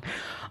kidding.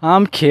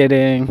 I'm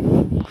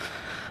kidding.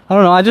 I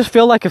don't know. I just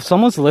feel like if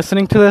someone's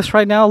listening to this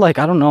right now, like,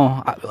 I don't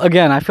know.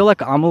 Again, I feel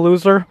like I'm a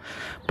loser.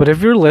 But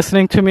if you're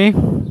listening to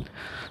me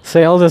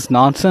say all this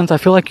nonsense, I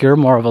feel like you're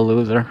more of a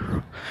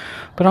loser.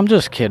 But I'm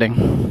just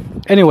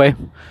kidding. Anyway,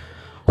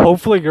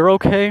 hopefully you're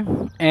okay.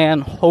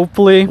 And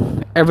hopefully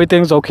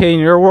everything's okay in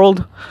your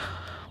world.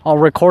 I'll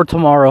record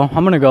tomorrow.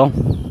 I'm gonna go.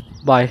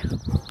 Bye.